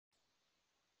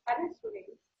Hello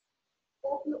students,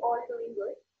 hope you all doing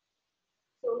good.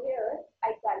 So here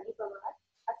I Gargi Pawar,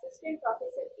 Assistant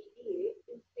Professor BBA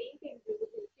in St. Andrews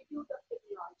Institute of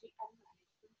Technology and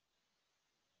Management.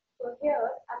 So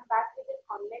here I'm back with an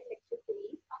online lecture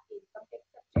series on income tax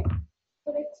subject.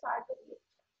 So let's start with the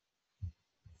lecture.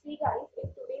 See guys,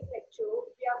 in today's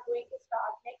lecture we are going to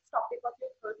start next topic of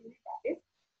your third unit, that is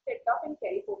set off and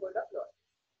carry forward of losses.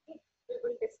 Okay. We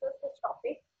will discuss this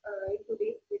topic in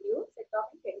today's video, set off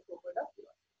and carry forward of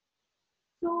losses.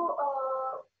 So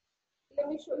let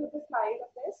me show you the slide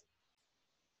of this.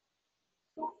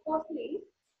 So firstly,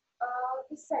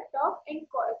 the set off and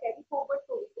carry forward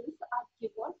provisions are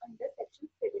given under section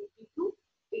 70 to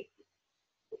 80.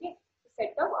 Okay, the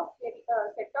set off of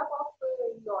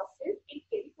losses and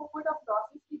carry forward of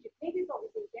losses की जितने भी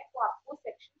provisions हैं वो आपको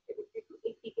section 70 to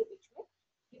 80 के बीच में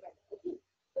given है. Okay,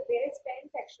 so there is 10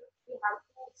 sections we have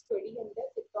to study under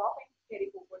set off and carry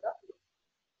forward of losses.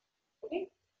 Okay,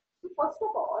 so first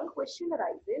of all, question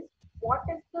arises: what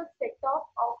is the set off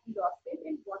of losses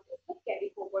and what is the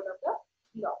carry forward of the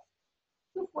loss?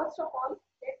 So first of all,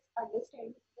 let's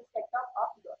understand the set off of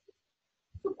losses.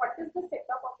 So what is the set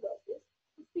off of losses?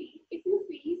 So see, if you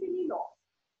face any loss,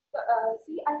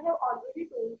 see, I have already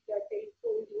told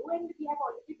you, and we have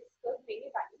already discussed many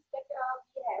times that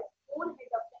we have four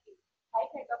head of the income,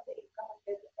 five head of the income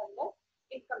under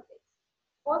income tax.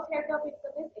 First head of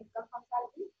income is income from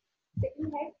salary.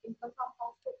 Second head, income from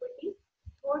house property.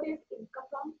 Third is income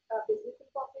from business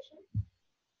incorporation.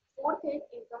 Fourth is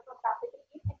income from capital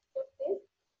gain, and fifth is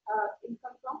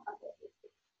income from other assets.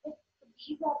 Okay? So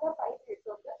these are the five heads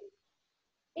of the income.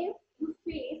 If you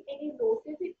face any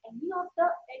losses in any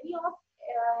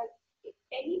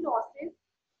losses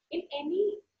in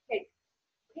any head,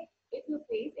 okay? If you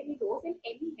face any loss in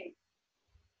any head,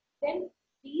 then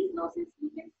these losses you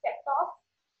can set off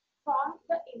from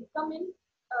the income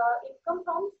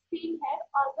from same head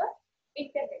or the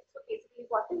interhead. So basically,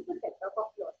 what is the setup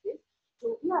of losses? जो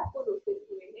भी आपको losses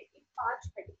हुए हैं इन 5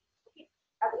 head, okay,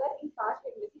 अगर इन 5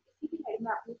 head में से किसी भी हेड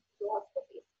में आपने लॉस को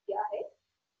फेस किया है,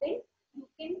 then you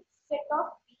can set off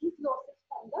these losses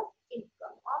from the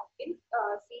income or in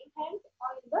same head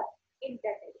or in the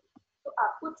interhead. तो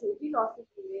आपको जो भी losses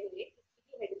हुए हैं, किसी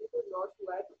भी हेड में कोई लॉस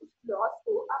हुआ है, तो उस लॉस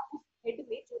को आप उस हेड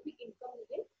में जो भी इनकम हुई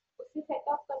है उससे सेट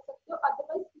ऑफ कर सकते हो,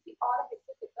 अदरवाइज किसी और हेड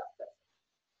से सेट ऑफ कर सकते हो.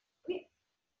 ओके,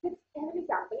 एन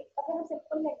एग्जांपल, अगर हम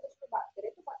सिंपल लैंग्वेज में बात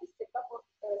करें तो what is set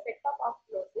of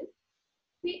losses.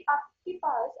 फिर आपके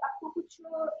पास आपको कुछ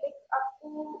आपको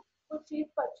कुछ चीज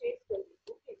परचेज करनी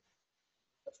है, ओके,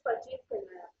 कुछ परचेज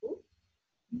करना है आपको.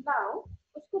 नाउ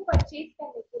उसको परचेज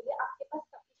करने के लिए आपके पास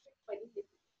सफिशिएंट मनी नहीं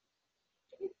है,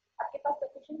 ठीक है, आपके पास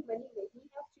सफिशिएंट मनी नहीं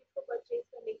है उस चीज को परचेज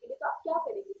करने के लिए. तो आप क्या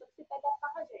करेंगे? सबसे पहले आप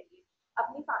कहाँ जाएंगे?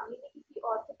 अपनी फैमिली में किसी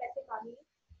और से पैसे मांगेंगे.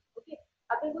 ओके,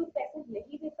 अगर कोई पैसे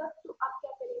नहीं देता तो आप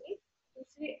क्या करेंगे?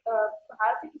 दूसरे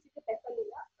बाहर से किसी से पैसा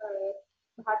लेना,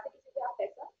 बाहर से किसी से आप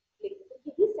पैसा लेंगे. तो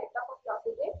यही सेटअप ऑफ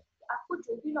लॉसेज है कि आपको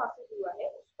जो भी लॉसेज हुआ है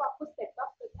उसको आपको सेट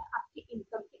ऑफ करना है आपकी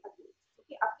इनकम के अगेंस्ट.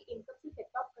 ओके, आपकी इनकम से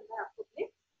सेट ऑफ करना है आपको अपने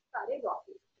सारे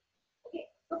लॉसेज. ओके,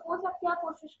 तो फर्स्ट आप क्या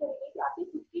कोशिश करेंगे कि आपकी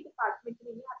खुद की डिपार्टमेंट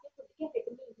में ही, आपके खुद के हेड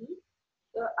में ही,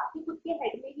 आपकी खुद के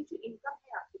हेड में ही जो इनकम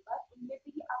है आपके पास, उनमें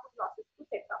से ही आप उन लॉसेज को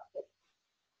सेट ऑफ करें.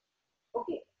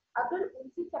 ओके, अगर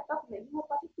उनसे सेट ऑफ नहीं हो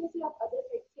पाती तो फिर आप अदर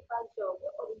हेड्स के पास जाओगे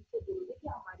और उनसे बोलोगे कि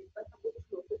हमारे पास हमको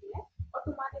कुछ लॉसेज है और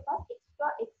तुम्हारे पास एक्स्ट्रा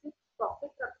एक्सेस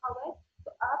प्रॉफिट रखा हुआ है,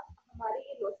 तो आप हमारे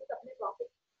ये लॉसेज अपने प्रॉफिट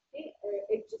से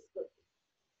एडजस्ट कर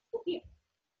दो. Okay,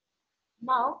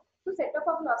 now to set off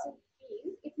of losses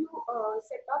means if you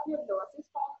set off your losses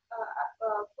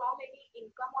from any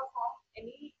income or from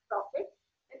any profit,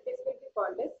 then this will be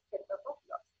called as set off of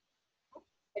loss.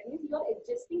 That means you are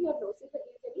adjusting your losses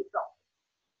against any profit.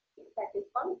 Okay, that is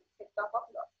called set off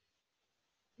of loss.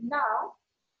 Now,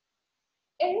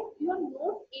 if you are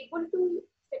not able to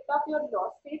set off your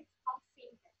losses from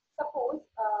same head, suppose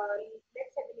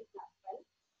let's have an example.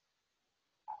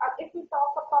 If we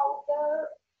talk about the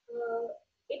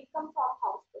income from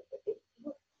house property,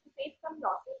 you face some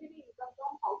losses in income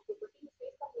from house property, you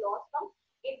face some loss from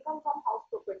income from house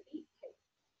property.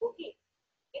 Okay,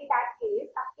 in that case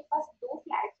आपके पास दो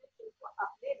flats हैं जिनको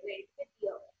आपने rent पे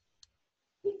दिया हुआ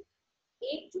है.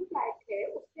 एक जो फ्लैट है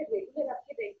उससे रेगुलर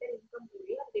आपके रेंटल इनकम हो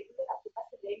रही है और रेगुलर आपके पास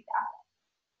रेंट आ रहा है.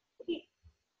 Okay,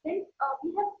 then we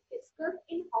have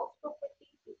discussed in house property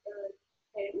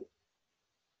head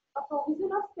a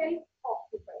provision of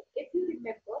self-occupied. If you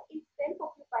remember, in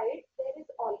self-occupied there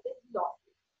is always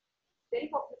losses.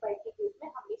 Self-occupied के केस में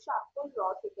हमेशा आपको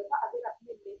लॉस होता था. अगर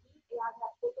आपने नहीं याद है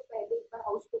आपको तो पहले एक बार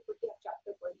हाउस प्रॉपर्टी आप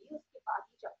चैप्टर पढ़िए, उसके बाद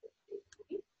ही चैप्टर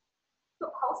पढ़िए. तो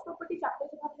हाउस प्रॉपर्टी चैप्टर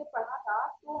जब हमने पढ़ा था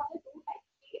तो हमें दो टाइप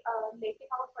की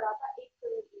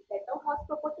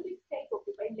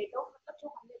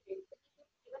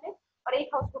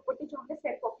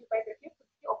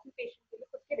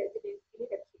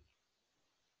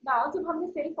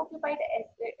सेल्फ ऑक्यूपाइड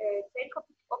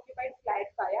फ्लैट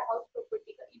का या हाउस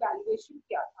प्रॉपर्टी का इवैल्यूएशन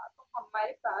किया था, तो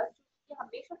हमारे पास जो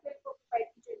हमेशा सेल्फ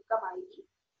ऑक्यूपाइड की जो इनकम आएगी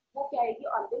वो क्या आएगी,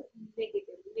 ऑलवेज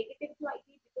नेगेटिव। नेगेटिव क्यों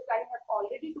आएगी, because I have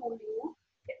already told you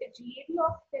that the GAV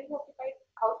of self occupied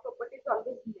house property is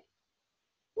always negative.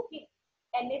 Okay,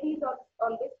 NAV is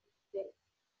always nil.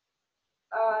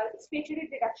 Statutory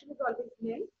deduction is always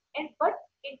nil, and but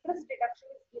interest deduction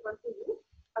is given to you.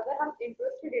 अगर हम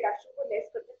interest deduction को less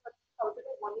करते हैं 30,000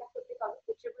 or 1,50,000,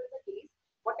 whichever the case,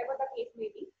 whatever the case may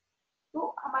be, तो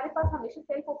हमारे पास हमेशा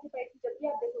self occupied की, जब भी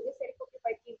आप देखोगे सेल्फ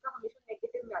ऑक्यूपाइड की इनकम हमेशा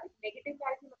नेगेटिव में आ रही है. नेगेटिव में आ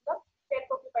रही है मतलब सेल्फ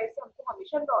ऑक्यूपाइड से हमको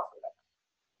हमेशा लॉस हो रहा है.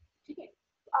 ठीक है,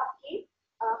 तो आपके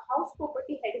हाउस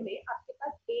प्रॉपर्टी हेड में आपके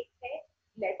पास एक है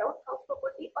लेट आउट हाउस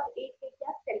प्रॉपर्टी और एक है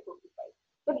क्या, सेल्फ ऑक्यूपाइड.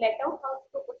 तो let out house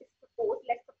property suppose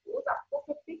आपको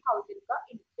 50,000 का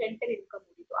रेंटल इनकम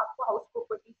होगी, तो आपको हाउस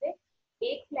प्रॉपर्टी से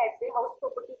एक फ्लैट से हाउस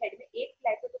प्रॉपर्टी हेड में एक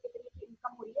फ्लैट से तो कितनी की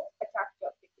इनकम हो रही है,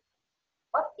 50,000 की.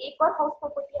 और एक और हाउस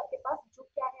प्रॉपर्टी आपके पास जो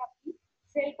क्या है, आपकी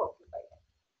सेल्फ ऑक्यूपाइड है.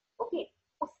 ओके,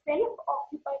 तो सेल्फ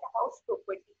ऑक्यूपाइड हाउस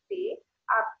प्रॉपर्टी से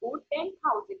आपको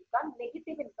 10,000 का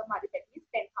नेगेटिव इनकम आ रही है, दैट मींस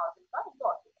 10,000 का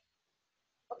लॉस है.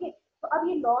 ओके, तो अब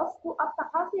ये लॉस को आप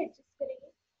कहां से एडजस्ट करेंगे,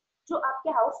 जो आपके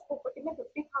हाउस प्रॉपर्टी में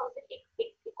 50,000 एक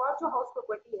और जो हाउस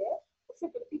प्रॉपर्टी है उससे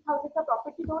 50,000 का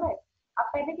प्रॉफिट भी हो रहा है. आप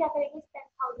पहले क्या करेंगे,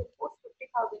 10,000 को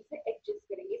 50,000 से एडजस्ट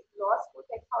करेंगे, लॉस को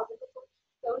 10,000 को,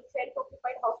 तो सेल्फ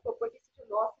ऑक्यूपाइड हाउस प्रॉपर्टी से जो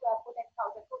लॉस हुआ आपको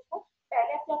 10,000 को, उसको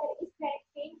पहले आप क्या करेंगे,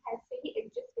 सेम हेड से ही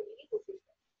एडजस्ट करने की कोशिश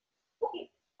करें. ओके,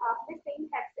 आपने सेम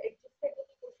हेड से एडजस्ट करने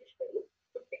की कोशिश करी,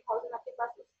 50,000 आपके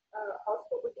पास हाउस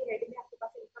प्रॉपर्टी हेड में आपके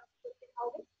पास इनकम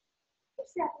 50,000,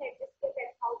 उससे आपने एडजस्ट किया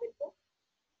 10,000 को,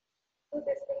 तो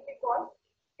this will be called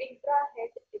intra head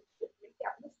adjustment, कि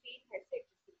आपने सेम हेड से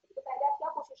एडजस्ट किया. तो पहले आप क्या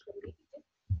कोशिश करोगे कि जिस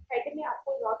हेड में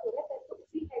आपको लॉस हो रहा है तो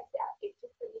उसी हेड से आप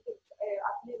एडजस्ट करने के,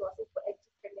 अपने लॉसेस को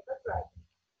एडजस्ट करने का ट्राई करें.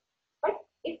 But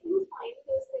if you find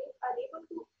yourself unable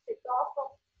to set of from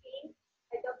same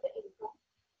head of the income,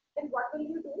 then what will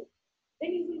you do,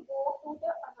 then you will go to the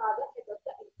another head of the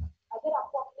income. अगर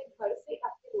आपको अपने घर से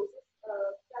आपके losses का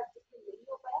adjustment नहीं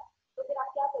हो पाया, तो फिर आप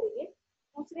क्या करेंगे,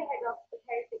 दूसरे हेड ऑफ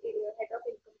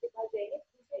इनकम के पास जाएंगे,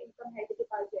 दूसरे इनकम हेड के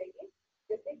पास जाएंगे.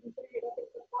 जैसे दूसरे हेड ऑफ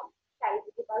इनकम कौन,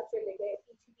 सैलरी के पास चले गए,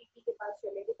 पीजीबीपी के पास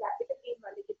चले गए, कैपिटल गेन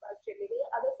वाले के पास चले गए,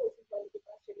 अदर सोर्सेज वाले के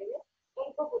पास चले गए.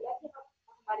 उनको बोला कि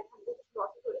हमको कुछ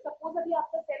लॉसेस हो रहे. सपोज अभी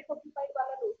आपका सेल्फ ऑक्यूपाइड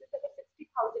वाला लॉसेस अगर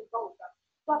 60,000 का होता,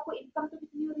 तो आपको इनकम तो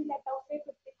कितनी हो रही, लेट आउट से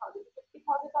 50,000,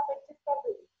 50,000 आप एडजस्ट कर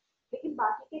दोगे, लेकिन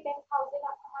बाकी के 10,000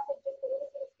 आप कहाँ से एडजस्ट करोगे,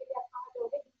 फिर उसके लिए आप कहाँ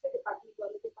जाओगे, दूसरे डिपार्टमेंट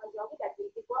वाले के पास जाओगे, that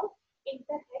will be called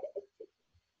inter head adjustment.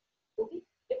 Okay,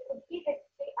 जब उनके हेड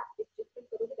से आप एडजस्टमेंट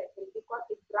करोगे, that will be called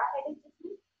intra head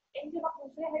adjustment. And जब आप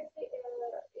दूसरे हेड से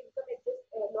इनकम एडजस्ट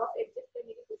लॉस एडजस्ट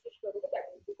करने की कोशिश करोगे, that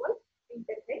will be called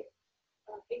inter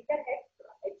head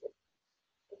adjustment.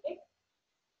 Okay,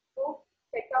 तो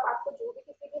सेटअप आपको जो भी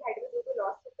किसी भी हेड में जो भी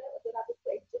लॉस होता है, अगर आप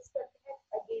इसको एडजस्ट करते हैं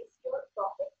against your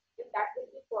profit, then that will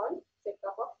be called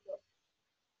setup of loss.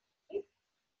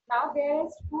 Now there are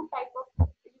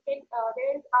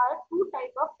two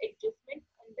type of adjustment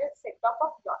under setup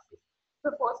of losses.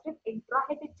 So first is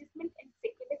intra-head adjustment and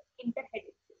second is inter-head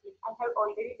adjustment. I have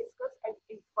already discussed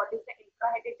what is the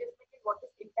intra-head adjustment and what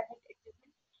is inter-head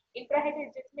adjustment. Intra-head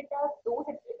adjustment are those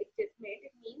adjustment.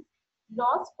 It means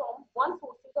loss from one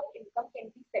sources of income can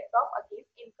be set off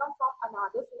against income from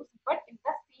another source, but in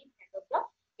the same head of the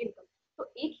income. तो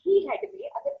एक ही head में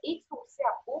अगर एक source से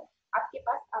आपको आपके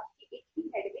पास आपके एक ही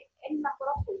हेड में n नंबर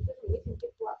ऑफ सोर्सेज होंगे जिनके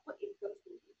थ्रू आपको इनकम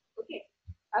होगी. ओके,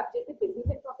 अब जैसे बिजनेस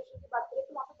एंड प्रोफेशन की बात करें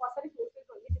तो वहाँ पे बहुत सारे सोर्सेज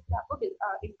होंगे जिससे आपको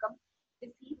इनकम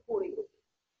रिसीव हो रही होगी.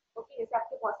 ओके, जैसे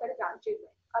आपके बहुत सारे ब्रांचेस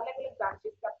हैं, अलग अलग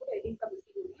ब्रांचेस से आपको इनकम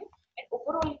रिसीव हो रही है, and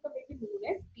overall income will be known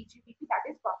as PGPP, that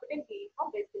is profit and gain from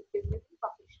business and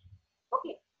profession.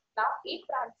 Okay, now एक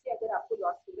ब्रांच से अगर आपको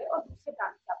लॉस हो रहा है और दूसरे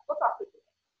ब्रांच से आपको प्रॉफिट हो रहा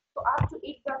है, तो आप जो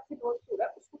एक ब्रांच से लॉस हो रहा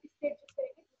है उसको किससे एडजस्ट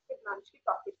करेंगे, दूसरे ब्रांच के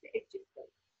प्रॉफिट से एडजस्ट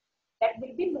करेंगे. That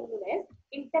will be known as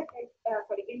intra-head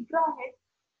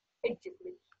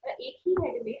adjustment. एक ही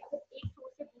हेड में अगर एक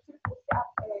सोर्स से दूसरे सोर्स से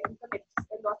आप इनकम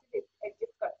लॉसेस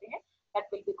एडजस्ट करते हैं, that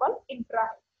will be called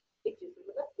intra-head adjustment.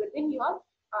 मतलब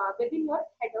within your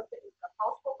head of the income,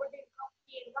 house property income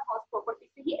की इनकम हाउस प्रॉपर्टी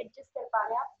से ही एडजस्ट कर पा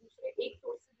रहे हैं आप दूसरे एक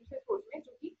सोर्स से दूसरे सोर्स में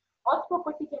जो कि हाउस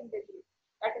प्रॉपर्टी के अंदर ही,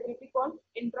 that will be called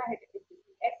intra-head adjustment.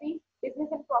 ऐसे ही बिजनेस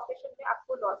एंड प्रोफेशन में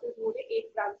आपको लॉसेस हो रहे, एक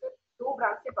ब्रांच से दो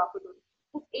ब्रांच से प्रॉफिट हो रही,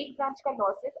 उस एक ब्रांच का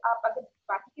लॉसेस आप अगर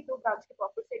बाकी के दो ब्रांच के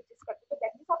प्रॉफिट से एडजस्ट करते हो,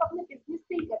 दैट मींस आप अपने बिजनेस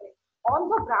से ही कर रहे हैं. ऑल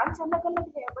दो ब्रांच अलग अलग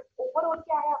है, बट ओवरऑल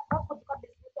क्या है, आपका खुद का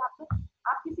बिजनेस है.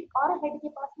 आप किसी और हेड के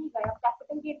पास नहीं गए, आप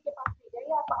कैपिटल गेन के पास नहीं गए,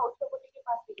 या आप हाउस प्रॉपर्टी के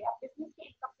पास नहीं गए, आप बिजनेस के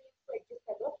इनकम से इसको एडजस्ट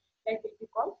कर लो, that will be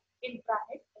called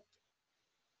intra-head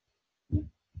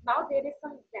Now there is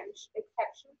some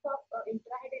exceptions of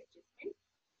intra-head adjustment,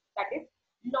 that is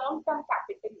long term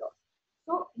capital loss.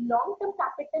 So long term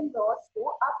capital loss को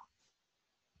आप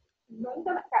लॉन्ग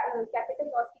टर्म कैपिटल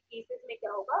लॉस के cases में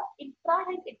क्या होगा, intra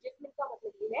head adjustment का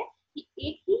मतलब ये है कि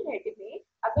एक ही हेड में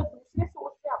अगर दूसरे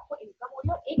सोर्स से आपको इनकम हो रही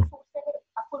है और एक सोर्स से अगर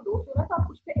आपको लॉस हो रहा है तो आप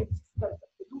उस पर एडजस्ट कर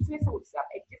सकते हो, दूसरे सोर्स से आप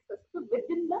एडजस्ट कर सकते हो with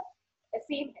in the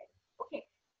same head. Okay,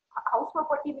 house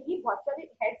property में ही बहुत सारे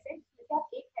हेड्स हैं जिसमें से आप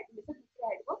एक हेड में से दूसरे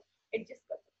हेड को एडजस्ट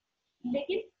कर सकते हो,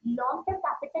 लेकिन लॉन्ग टर्म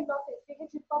कैपिटल लॉस ऐसे है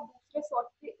जिनको आप दूसरे सोर्स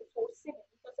से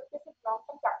नहीं कर सकते, सिर्फ लॉन्ग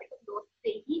टर्म कैपिटल लॉस से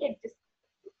ही एडजस्ट कर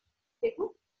सकते हो। देखो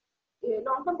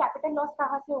लॉन्ग टर्म कैपिटल लॉस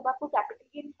कहाँ से होगा, आपको कैपिटल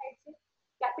गेन हेड से।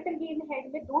 कैपिटल गेन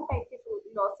हेड में दो टाइप के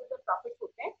लॉसेस और प्रॉफिट्स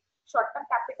होते हैं, शॉर्ट टर्म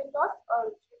कैपिटल लॉस और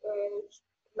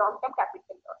लॉन्ग टर्म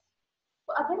कैपिटल लॉस।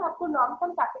 तो अगर आपको लॉन्ग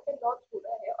टर्म कैपिटल लॉस हो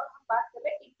रहा है और हम बात कर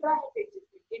रहे हैं intra head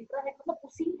adjustment, intra head मतलब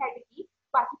उसी हेड की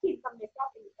बाकी की इनकम में से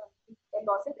आप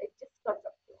लॉसेस एडजस्ट कर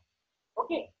सकते हो।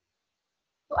 ओके,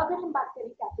 तो अगर हम बात करें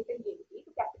कैपिटल गेन की,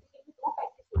 तो कैपिटल गेन में दो टाइप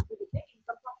के सोर्सेस होते हैं,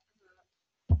 income from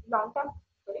long term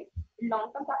long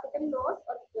term capital loss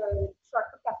और short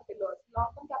term capital loss.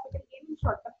 Long term capital gain,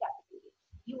 short term capital gain,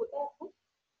 ये होता है आपको।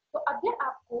 तो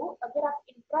अगर आप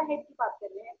इंट्रा हेड की बात कर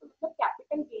रहे हैं तो मतलब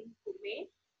कैपिटल गेन में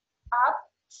आप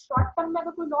शॉर्ट टर्म में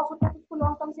अगर कोई लॉस होता है तो उसको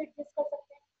लॉन्ग टर्म से एडजस्ट कर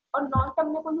सकते हैं, और लॉन्ग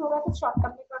टर्म में कोई हो रहा है तो शॉर्ट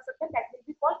टर्म में कर सकते हैं, that will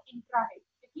be called intra head.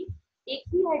 क्योंकि एक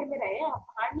ही हेड में रहे हैं, आप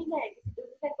बाहर नहीं गए, किसी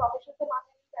बिजनेस एंड प्रोफेशन से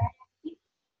मांगने नहीं गए हैं,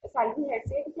 किसी सैलरी हेड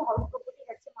से, किसी हाउस प्रॉपर्टी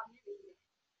हेड से मांगने नहीं गए,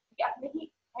 क्योंकि अपने ही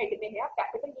हेड में है, आप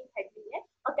कैपिटल गेन हेड में है।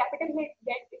 और कैपिटल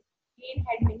गेन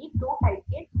हेड में ही दो टाइप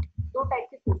के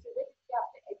सोर्सेज है जिससे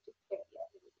आपने एडजस्ट कर दिया है।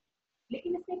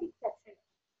 लेकिन इसमें एक एक्सेप्शन है,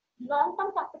 लॉन्ग टर्म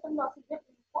कैपिटल लॉसेज है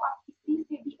उनको आप किसी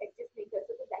से भी एडजस्ट नहीं कर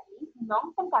सकते, that means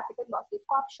long term capital losses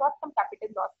को आप शॉर्ट टर्म कैपिटल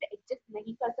लॉस से एडजस्ट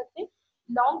नहीं कर सकते।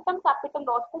 लॉन्ग टर्म कैपिटल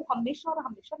लॉस को हमेशा और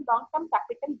हमेशा लॉन्ग टर्म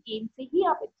कैपिटल गेन से ही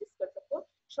आप एडजस्ट कर सकते हो,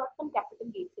 शॉर्ट टर्म कैपिटल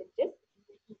गेन से एडजस्ट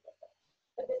नहीं कर सकते।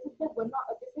 So this is one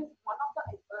of the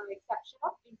exception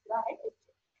of intra-head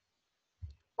adjustment.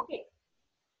 Okay.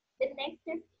 The next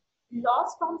is loss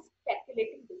from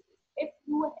speculative business. If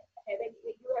you have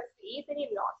faced any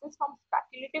losses from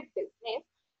speculative business,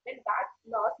 then that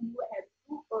loss you can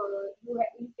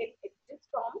adjust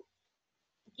from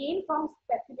gain from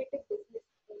speculative business.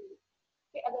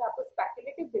 Okay, अगर आपको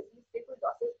speculative business से कोई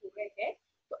losses हो रहे हैं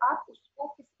तो आप उसको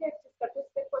किससे एडजस्ट करते हो,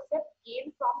 सिर्फ और सिर्फ गेन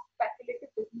फ्रॉम स्पेकुलेटिव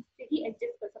बिजनेस से ही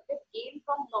एडजस्ट कर सकते हैं, गेन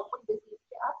फ्रॉम नॉर्मल बिजनेस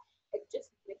से आप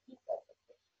एडजस्ट नहीं कर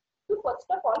सकते। तो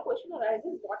first of all question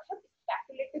arises, what is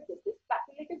speculative business?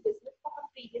 Speculative business को हम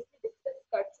प्रीवियसली डिस्कस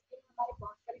कर चुके हैं हमारे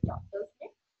बहुत सारे चैप्टर्स में,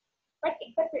 बट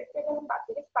एक बार फिर से अगर हम बात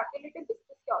करें स्पेकुलेटिव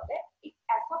बिजनेस क्या होता है, एक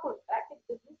ऐसा कॉन्ट्रैक्ट, एक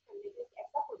बिजनेस करने के लिए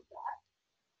ऐसा कॉन्ट्रैक्ट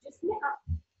जिसमें आप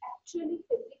एक्चुअली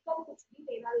फिजिकल कुछ भी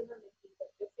लेना देना नहीं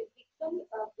करते, फिजिकल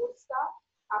गुड्स का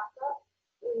आपका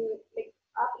लाइक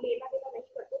आप लेना देना नहीं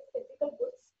करते, फिजिकल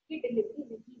गुड्स की डिलीवरी नहीं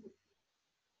होती।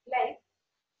 लाइक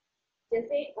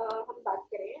जैसे हम बात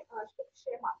करें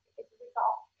share market,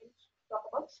 talk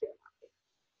about share market.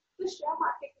 तो शेयर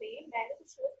मार्केट में मैंने कुछ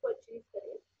शेयर परचेज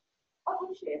करे और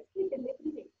उन शेयर्स की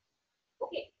डिलीवरी नहीं,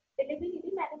 ओके डिलीवरी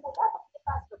नहीं, मैंने बोला आप अपने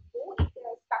पास रखो, एक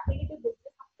स्पेकुलेटिव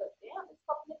बिजनेस हम करते हैं, आप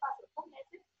इसको अपने पास रखो, मैं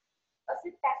सिर्फ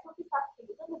पैसों के साथ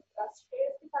खेलूंगा, मैं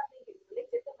शेयर्स के साथ नहीं खेलूंगा। लाइक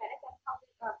जैसे मैंने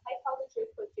 5,000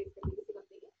 शेयर्स परचेज कर लिए किसी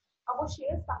कंपनी के, अब वो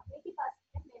शेयर्स कंपनी के पास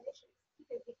है, मैंने शेयर्स की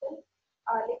फिजिकल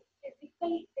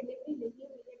डिलीवरी नहीं हुई है,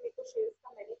 मेरे को शेयर्स का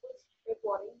मैंने कोई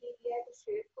वारंट नहीं लिया है, तो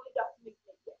शेयर्स कोई डॉक्यूमेंट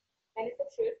नहीं दिया, मैंने सिर्फ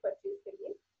शेयर्स परचेज कर लिए।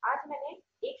 आज मैंने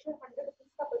एक शेयर 100 रुपीज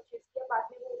का परचेज किया, बाद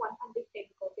में वो 110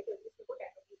 का हो गया, जिससे को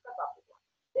 10 रुपीज का प्रॉफिट हुआ,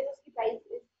 देन उसकी प्राइस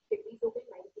डिक्रीज हो गई,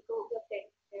 90 का हो गया, 10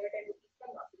 रुपीज का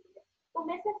लॉस हो गया। तो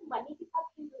मैं सिर्फ मनी के साथ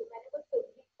खेल रही हूँ, मैंने कोई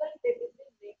फिजिकल डिलीवरी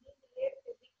नहीं ली है,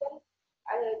 फिजिकल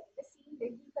रिसीव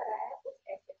नहीं करा है उस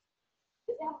एसेट।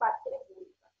 जैसे हम बात करें गोल्ड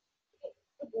का, ठीक है,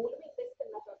 तो गोल्ड में इन्वेस्ट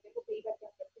करना चाहते हैं तो कई बार क्या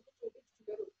करते हैं, छोटे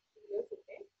ज्वेलर्स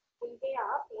होते हैं, उनके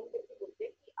यहाँ फोन करके बोलते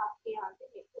हैं कि आपके यहाँ से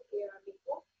मेरे को 1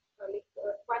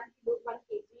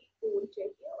 kg गोल्ड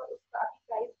चाहिए, और उसका अभी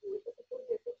प्राइस गोल्ड का तो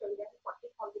जैसे चल रहा है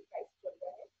 40,000 प्राइस चल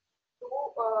रहा है, तो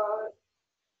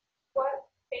पर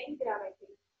 10 ग्राम आई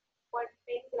थिंक, पर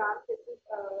 10 ग्राम दिस इज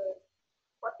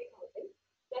 40,000।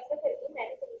 जैसे करके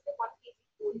मैंने कहीं से 1 kg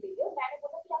गोल्ड ले लिया, मैंने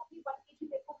बोला कि आप ये 1 kg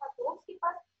मेरे को मत दो, उसके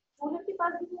पास ज्वेलर के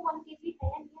पास भी वो 1 kg है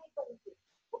या नहीं है कहीं से,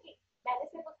 ओके मैंने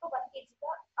सिर्फ उसको 1 kg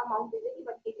का अमाउंट दे दिया कि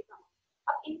 1 kg का अमाउंट।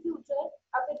 अब इन फ्यूचर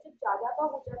अगर जब ज्यादा का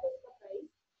हो जाता है उसका प्राइस,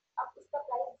 अब उसका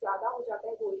प्राइस ज्यादा हो जाता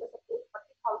है गोल्ड का, सपोज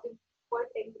 40,000 पर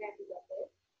 10 ग्राम हो जाता है,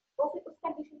 तो फिर उस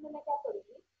कंडीशन में मैं क्या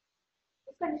करूंगी,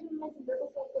 उस कंडीशन में मैं ज्वेलर को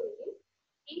फोन करूंगी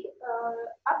कि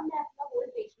अब मैं अपना गोल्ड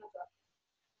बेचना चाहती हूँ।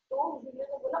 तो ज्वेलर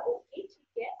ने बोला ओके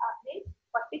ठीक है, आपने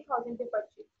 40,000 पे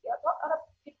परचेज किया,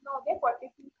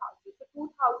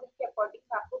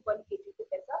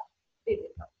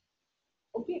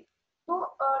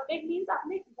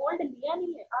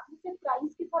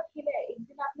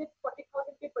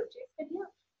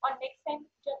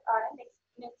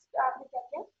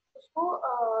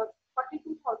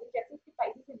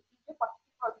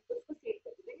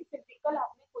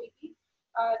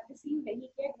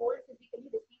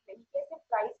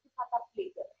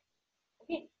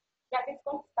 that is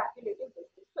called speculative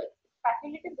business. तो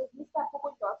स्पेक्युलेटिव बिजनेस से आपको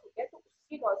कोई लॉस हो गया तो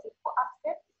उसकी लॉसेस को आप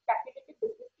सिर्फ स्पेक्युलेटिव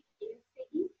बिजनेस की गेन से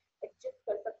ही एडजस्ट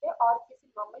कर सकते हैं और किसी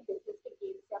नॉर्मल बिजनेस के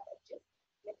गेन से आप एडजस्ट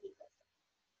नहीं कर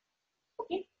सकते।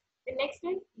 Okay, the next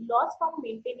is loss from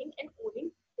maintaining and owning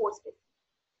horses.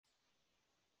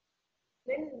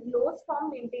 Then loss from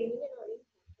maintaining and owning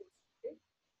horses.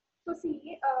 So see,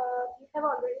 we have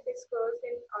already discussed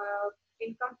in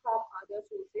income from other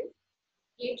sources.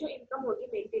 ये जो income होगी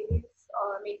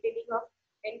maintaining of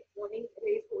and owning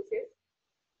race horses,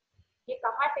 ये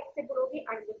कहाँ taxable होगी?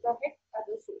 Under the head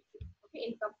other sources. Okay,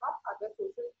 income from other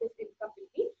sources, this income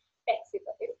will be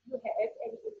taxable. If you have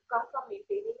any income from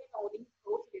maintaining and owning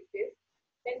horse races,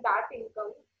 then that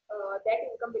income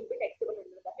will be taxable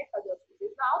under the head other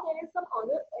sources. Now there is some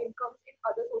other incomes in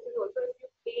other sources also. If you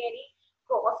play any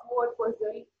crossword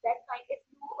puzzle, that kind, if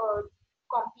you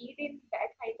compete in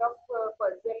that kind of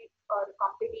puzzle or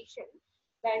competition,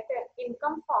 that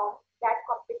income from that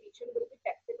competition will be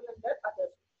taxable under other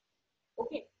sources.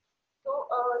 Okay, तो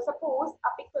suppose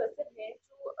आप एक person है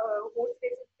जो horse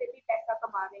races से भी पैसा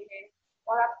कमा रहे हैं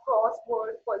और आप क्रॉस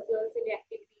वर्ड पजल्स इन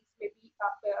एक्टिविटीज में भी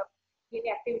आप इन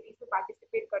एक्टिविटीज में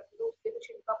पार्टिसिपेट करते हो, उससे कुछ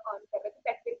इनकम अर्न कर रहे हो,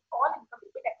 तो all income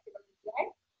will be taxable होता है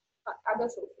अदर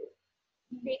सोर्सेज।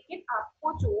 लेकिन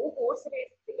आपको जो horse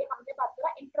race से हमने बात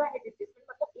करा इंट्रा हेड एडजस्टमेंट,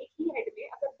 मतलब एक ही हेड में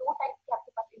अगर दो टाइप की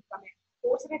आपके पास इनकम है,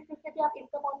 horse races से भी आप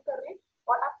इनकम अर्न कर रहे हैं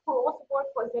और आप क्रॉस वर्ड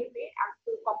पजल में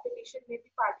कंपटीशन में भी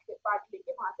पार्ट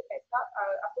लेके वहां से पैसा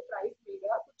आपको प्राइज मिल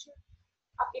रहा, कुछ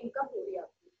आप इनकम हो रही है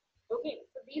आपकी। Okay,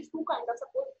 so these two kind of,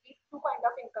 suppose these two kind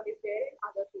of income is there in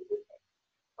other sources.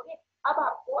 Okay, अब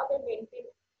आपको अगर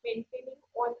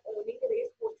मेंटेनिंग और ओनिंग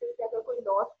रेस कोर्सेज से अगर कोई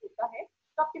लॉस होता है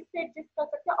तो आप किससे एडजस्ट कर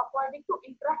सकते हैं? According to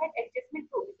intra head adjustment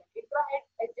provision. Intra head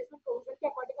adjustment provision के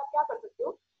अकॉर्डिंग आप क्या कर सकते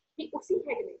हो कि उसी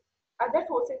हेड में अदर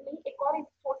सोर्सेज में एक और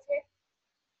सोर्स है,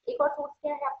 एक और सोर्स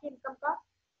क्या है आपकी इनकम का?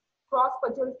 क्रॉस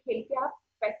पजल खेल के आप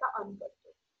पैसा अर्न करते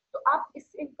हो, तो आप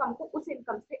इस इनकम को उस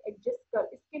इनकम से एडजस्ट कर,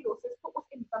 इसके लॉसेस को उस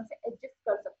इनकम से एडजस्ट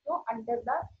कर सकते हो under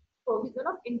the provision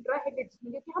of intra head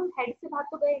adjustment. क्योंकि हम हेड से बाहर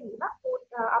तो गए नहीं ना,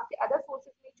 तो आपके अदर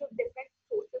सोर्सेज में जो डिफरेंट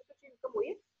सोर्सेज से इनकम हुई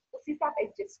है उसी से आप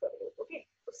एडजस्ट कर रहे हो। ओके,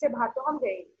 उससे बाहर तो हम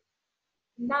गए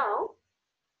नहीं। नाउ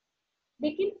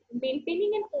लेकिन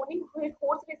maintaining and owning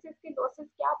horse races के लॉसेस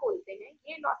क्या बोलते हैं?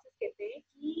 ये लॉसेस कहते हैं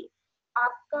कि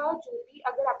आपका जो भी,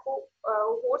 अगर आपको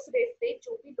horse race से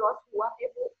जो भी लॉस हुआ है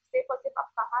वो सिर्फ और सिर्फ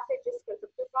आप कहाँ से एडजस्ट कर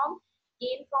सकते हो? From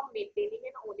gain from maintaining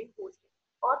and owning horse race,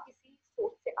 और किसी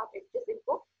सोर्स से आप एडजस्ट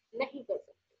इनको नहीं कर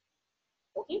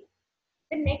सकते। Okay,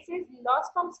 the next is loss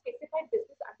from specified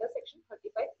business under section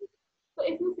 35A. So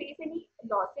if you face any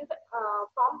losses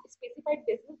from specified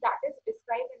business that is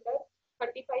described under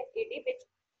 35A, which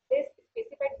this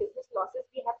specified business losses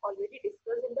we have already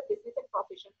discussed in the business and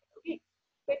profession. Okay,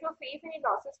 so if you face any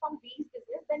losses from these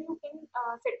business, then you can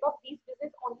set off these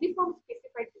business only from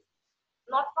specified business,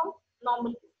 not from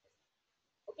normal business.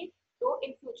 Okay, so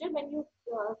in future when you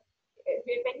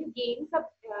gain some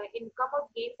income or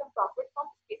gain some profit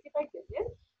from specified business,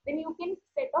 then you can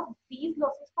set off these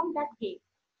losses from that gain,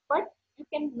 but you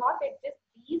cannot adjust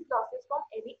these losses from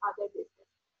any other business.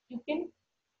 You can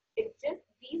adjust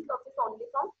these losses only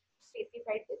from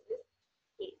specified business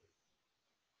gain.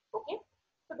 Okay,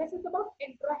 so this is about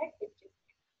intra-head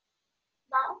adjustment.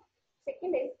 Now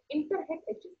second is inter-head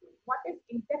adjustment. What is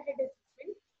inter-head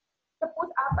adjustment? Suppose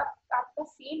आपका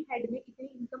same head में इतनी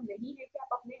income नहीं है कि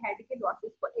आप अपने head के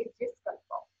losses को एडजस्ट कर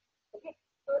पाओ। ओके,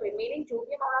 तो रिमेनिंग जो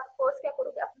भी अमाउंट आप फर्स्ट क्या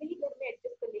करोगे? अपने ही घर में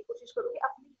एडजस्ट करने की कोशिश करोगे,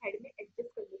 अपने हेड में एडजस्ट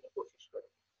करने की कोशिश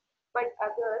करोगे। बट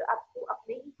अगर आपको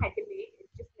अपने ही हेड में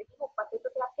एडजस्ट नहीं हो पाते तो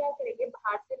फिर आप क्या करेंगे?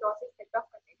 बाहर से लॉसेस सेट ऑफ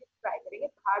करने की ट्राई करेंगे।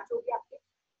 बाहर जो भी आपके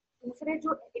दूसरे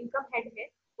जो इनकम हेड है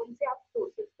उनसे आप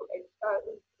सोर्सेस को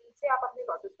उनसे आप अपने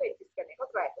लॉसेस को एडजस्ट करने का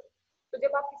ट्राई करोगे। तो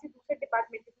जब आप किसी दूसरे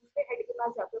डिपार्टमेंट के दूसरे हेड के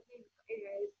पास जाते हो अपने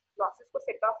लॉसेस को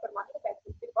सेट ऑफ करवाने, तो that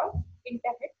is called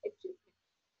inter-head adjustment.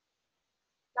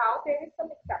 Now there is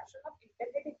some exception of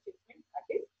inter-head adjustment,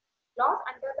 that is loss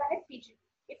under the head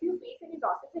PGB. If you face any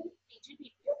losses in PGB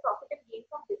or profit and gain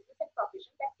from business and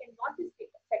profession that cannot be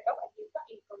set off against the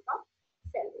income from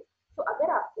salary. So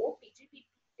अगर आपको PGB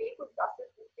से कुछ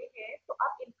losses होते हैं तो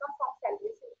आप income from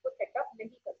salary से उसको सेट अप नहीं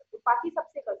कर सकते, बाकी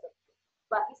सबसे कर सकते हो।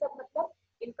 बाकी सब मतलब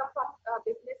income from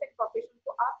business and profession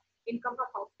को आप इनकम फ्रॉम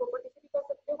हाउस प्रॉपर्टी से भी कर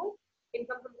सकते हो,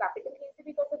 इनकम फ्रॉम कैपिटल गेन से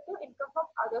भी कर सकते हो, इनकम फ्रॉम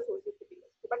अदर सोर्सेज से भी कर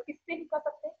सकते हो, बट किससे नहीं कर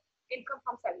सकते? इनकम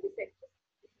फ्रॉम सैलरी से नहीं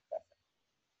कर सकते।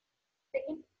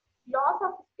 Second, loss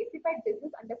of specified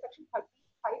business under section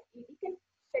 35A can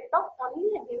set off only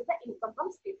against the income from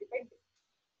specified business.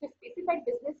 तो स्पेसिफाइड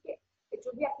बिजनेस के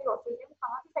जो भी आपके लॉसेस हैं वो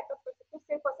कहाँ से सेट ऑफ कर सकते हो?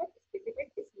 सिर्फ और सिर्फ specified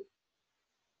business.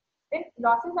 Then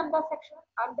losses under section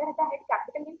under the head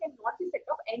capital gain cannot be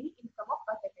set off any income of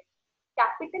other head.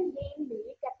 Capital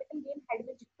gain head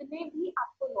में जितने भी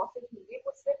आपको लॉसेस मिले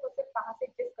वो सिर्फ और सिर्फ कहाँ से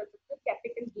एडजस्ट कर सकते हो,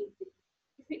 कैपिटल गेन से,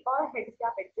 किसी और हेड से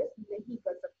आप एडजस्ट नहीं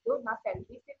कर सकते हो, ना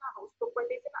सैलरी से, ना हाउस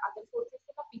प्रॉपर्टी से, ना अदर सोर्सेज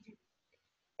से, ना पीजी से।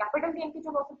 कैपिटल गेन के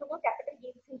जो लॉसेस होंगे कैपिटल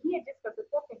गेन से ही एडजस्ट कर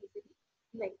सकते हो, कहीं से भी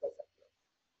नहीं कर सकते हो।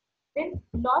 Then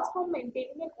loss from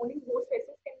maintaining and owning horse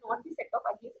races cannot be set off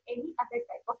against any other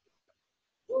type of income.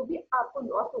 जो भी आपको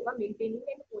लॉस होगा maintaining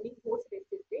and owning horse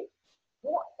races से,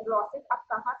 वो लॉसेस आप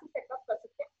कहाँ से सेट ऑफ कर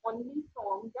सकते हैं, only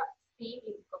from the same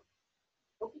income,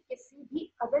 क्योंकि किसी भी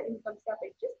अदर इनकम से आप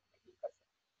एडजस्ट नहीं कर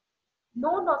सकते।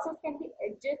 No losses can be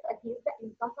adjust against the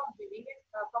income from winning and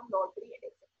from lottery and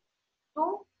etcetera.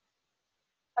 तो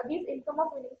against income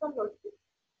of winning from lottery,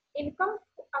 income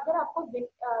अगर आपको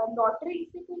लॉटरी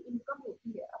से कोई इनकम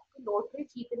होती है, आपको लॉटरी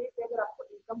जीतने से अगर आपको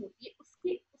इनकम होती है,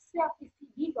 उससे आप किसी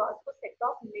भी लॉस को सेट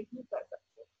ऑफ नहीं कर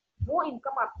सकते। वो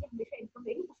इनकम आपकी हमेशा इनकम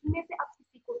रहेगी, उसमें से आप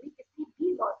किसी को भी किसी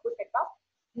भी लॉस को सेट ऑफ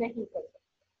नहीं कर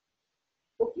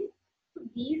सकते। Okay, so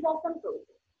these are some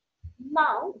process.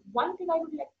 Now one thing I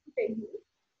would like to tell you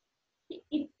कि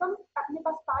इनकम अपने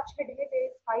पास 5 हेड है, there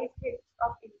is 5 heads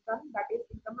of income, that is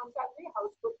income from salary,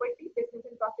 house property, business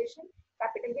and profession,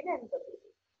 capital gain and other sources.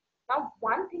 Now,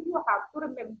 one thing you have to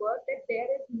remember that there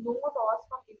is no loss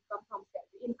from income from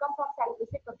salary. Income from salary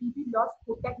से कभी भी loss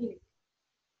होता ही नहीं।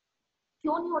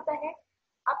 क्यों नहीं होता है,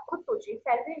 आप खुद सोचिए।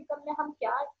 सैलरी इनकम में हम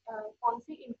क्या कौन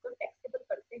सी इनकम टैक्सेबल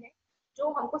करते हैं, जो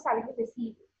हमको सैलरी रिसीव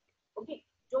होती है, ओके,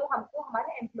 जो हमको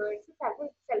हमारे एम्प्लॉयर से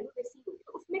सैलरी रिसीव होती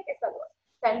है, उसमें कैसा लॉस।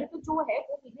 सैलरी तो जो है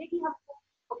वो मिलेगी हमको,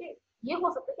 ओके। ये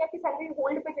हो सकता है कि आपकी सैलरी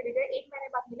होल्ड पे चली जाए, 1 महीने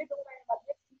बाद मिले, 2 महीने बाद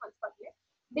मिले, 3 मंथ बाद मिले,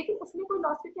 लेकिन उसमें कोई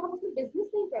लॉस है कि हम उसमें बिजनेस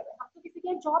नहीं कर रहे, हम तो किसी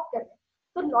के जॉब कर रहे हैं।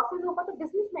 तो लॉसेज होगा तो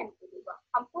बिजनेसमैन को होगा,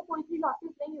 हमको कोई भी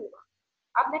लॉसेज नहीं होगा।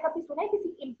 आपने कभी सुना है किसी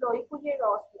एम्प्लॉय को ये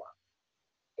लॉस हुआ?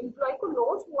 एम्प्लॉय को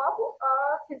लॉस हुआ, वो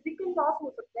फिजिकल लॉस हो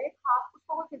सकता है, हार्म,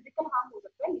 उसको वो फिजिकल हार्म हो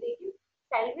सकता है, लेकिन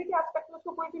सैलरी के एस्पेक्ट में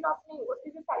उसको कोई भी लॉस नहीं होगा।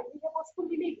 उसकी जो सैलरी है वो उसको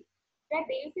मिलेगी, चाहे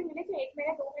देर से मिले, चाहे 1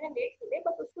 महीने 2 महीने लेट मिले,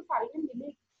 बट उसको सैलरी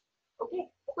मिलेगी, ओके।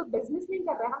 वो कोई बिजनेस नहीं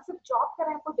कर रहा है, हम सिर्फ जॉब कर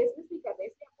रहे हैं, कोई बिजनेस नहीं कर रहे,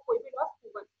 इसलिए हमको कोई भी लॉस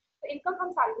होगा। तो इनकम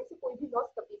फ्रॉम सैलरी से कोई भी लॉस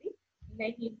कभी भी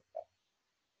नहीं होता है,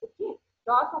 ओके।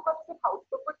 लॉस होगा तो सिर्फ हाउस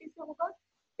प्रॉपर्टी से होगा,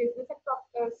 बिजनेस एंड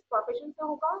प्रोफेशन से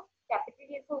होगा, कैपिटल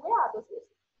गेन से होगा, अदर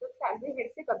सोर्सेज। तो सैलरी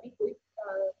हेड से कभी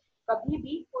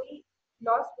भी कोई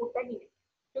लॉस होता ही नहीं,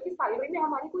 क्योंकि सैलरी में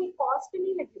हमारी कोई कॉस्ट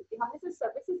नहीं लगी होती, हमने सिर्फ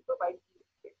सर्विसेज प्रोवाइड की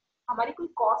होती है, हमारी कोई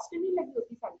कॉस्ट नहीं लगी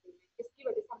होती सैलरी में, जिसकी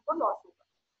वजह से हमको लॉस होगा,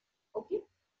 okay.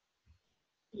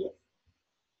 Yes,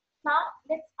 now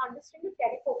let's understand the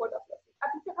carry forward of losses.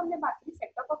 अभी तक हमने बात की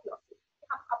सेटअप ऑफ लॉसेस,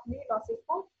 हम अपने लॉसेस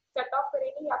को सेट ऑफ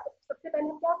करेंगे, या तो सबसे पहले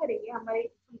हम क्या करेंगे, हमारे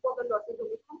हमको अगर लॉसेस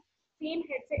होंगे तो हम सेम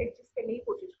हेड से एडजस्ट करने की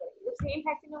कोशिश करेंगे। जब सेम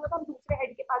हेड से नहीं होगा तो हम दूसरे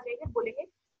हेड के पास जाएंगे, बोलेंगे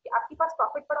कि आपके पास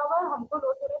प्रॉफिट पड़ा हुआ है, हमको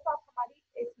लॉस हो रहा है, तो आप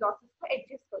हमारी इस लॉसेस को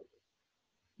एडजस्ट कर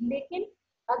दो। लेकिन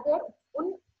अगर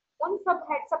उन उन सब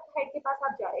हेड के पास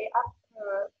आप जाए, आप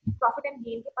प्रॉफिट एंड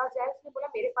गेन के पास जाए, उसने बोला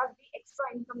मेरे पास भी एक्स्ट्रा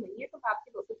इनकम नहीं है तो मैं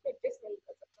आपके लॉसेस को एडजस्ट नहीं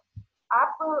कर सकता।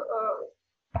 आप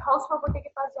हाउस प्रॉपर्टी के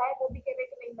पास जाए, वो भी कह रहे हैं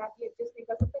कि नहीं मैं भी एडजस्ट नहीं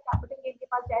कर सकता। कैपिटल गेन के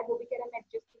पास जाए, वो भी कह रहे हैं मैं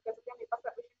एडजस्ट नहीं कर सकता, मेरे पास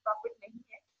सफिशिएंट प्रॉफिट नहीं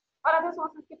है। और अदर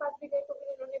सोर्सेज के पास भी गए तो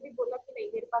फिर उन्होंने भी बोला कि नहीं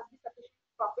मेरे पास भी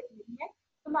सफिशिएंट प्रॉफिट नहीं है,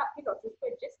 तो मैं आपके लॉसेस को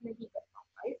एडजस्ट नहीं कर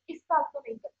पाऊंगा, इस साल तो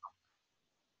नहीं कर पाऊंगा।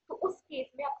 तो उस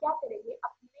केस में आप क्या करेंगे,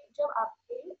 अपने जब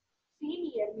आपके 3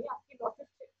 ईयर में आपके लॉसेस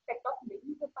सेट ऑफ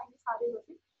नहीं कर पाएंगे सारे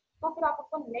लॉसेस, तो फिर आप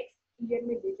उसको नेक्स्ट ईयर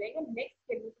में ले जाएंगे,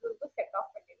 नेक्स्ट ईयर में फिर उसको सेट ऑफ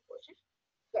करने की कोशिश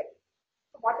करेंगे।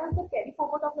 So what is the carry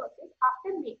forward of losses? After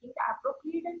making the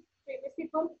appropriate and previously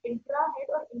from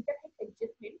intra-head or inter-head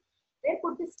adjustment, there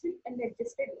could be still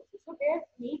unadjusted losses. So there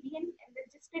may be an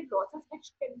unadjusted losses which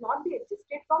cannot be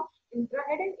adjusted from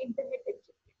intra-head and inter-head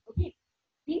adjustment. Okay,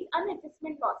 these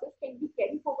unadjustment losses can be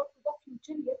carried forward to the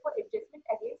future year for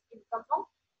adjustment against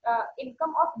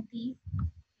income of these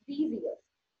years.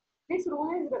 This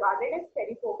rule is regarded as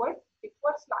carry forward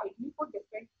differ slightly for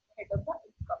different head of the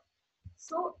income.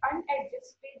 So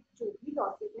unadjusted जो भी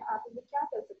losses है आप इन्हें क्या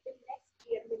कर सकते हैं, next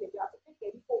year में ले जा सकते हैं,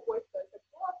 कैरी फॉरवर्ड कर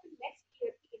सकते हैं, और फिर नेक्स्ट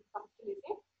ईयर की इनकम से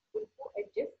लेके उनको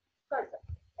एडजस्ट कर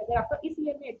सकते हैं। अगर आपका इस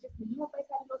ईयर में एडजस्ट नहीं हो पाए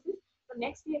सारे लॉसेज, तो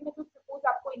नेक्स्ट ईयर में तो सपोज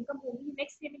आपको इनकम होगी,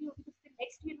 नेक्स्ट ईयर में नहीं होगी तो फिर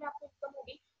नेक्स्ट ईयर में आपको इनकम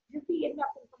होगी, जिस भी ईयर में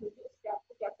आपको इनकम होगी उससे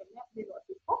आपको क्या करना है, अपने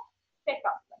लॉसेज को सेट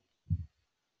ऑफ करना है।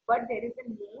 But there is a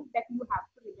note that you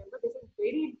have to remember, this is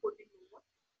very important note,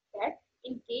 that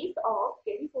in case of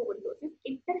carry forward losses,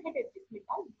 inter-head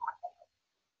adjustment are not allowed.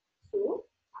 So,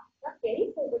 the carry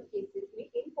forward cases में,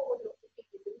 carry forward losses के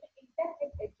cases में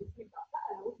inter-head adjustment आपका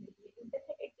allowed नहीं है।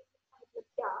 inter-head adjustment का मतलब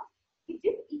क्या, कि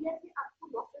जिस ईयर में आपको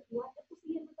losses हुआ है उस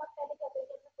ईयर में तो आप पहले क्या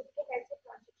करेंगे, अपने खुद के हेड से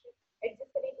ट्रांजेक्शन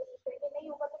एडजस्ट करने की कोशिश करेंगे, नहीं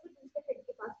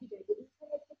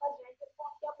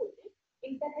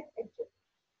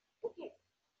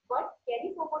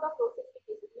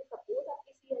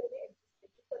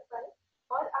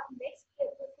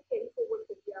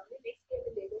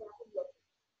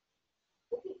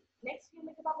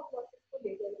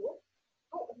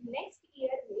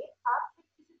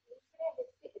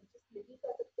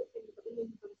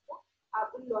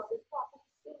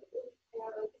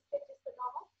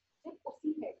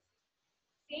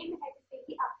सेम हेड से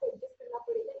ही आपको एडजस्ट करना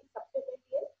पड़ेगा इन सब्सिक्वेंट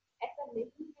ईयर। ऐसा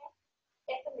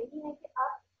नहीं है कि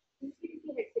आप दूसरी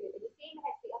किसी हेड से ले लेंगे, सेम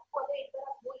हेड से आपको अगर एक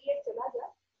बार वो ईयर चला जाए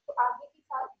तो आगे के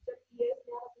साथ जब ईयर्स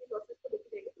में आप अपने लॉसेस को लेके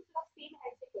जाएंगे तो फिर आप सेम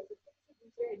हेड से कर सकते हैं, किसी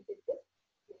दूसरे हेड से एडजस्ट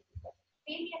नहीं कर सकते।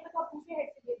 सेम ईयर में तो आप दूसरे हेड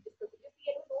से भी एडजस्ट कर सकते हैं, जिस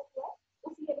ईयर में लॉस हुआ है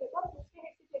उस ईयर में तो आप दूसरे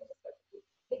हेड से भी एडजस्ट कर सकते हैं।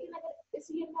 लेकिन अगर इस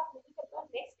ईयर में आप नहीं कर पाए,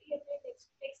 नेक्स्ट ईयर में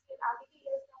नेक्स्ट ईयर आगे के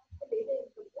ईयर्स में आप उसको ले रहे हैं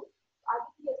इनकम को, आगे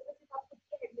के ईयर्स में सिर्फ आप खुद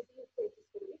के हेड में से उसको एडजस्ट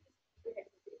करोगे, दूसरे हेड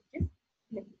में से एडजस्ट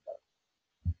नहीं करोगे।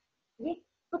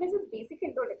 So this is basic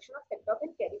introduction of set off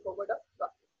and carry forward of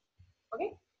losses. Okay.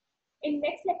 In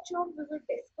next lecture, we will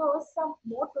discuss some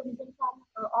more provision form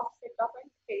of set off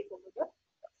and carry forward of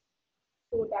losses.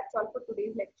 So that's all for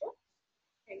today's lecture.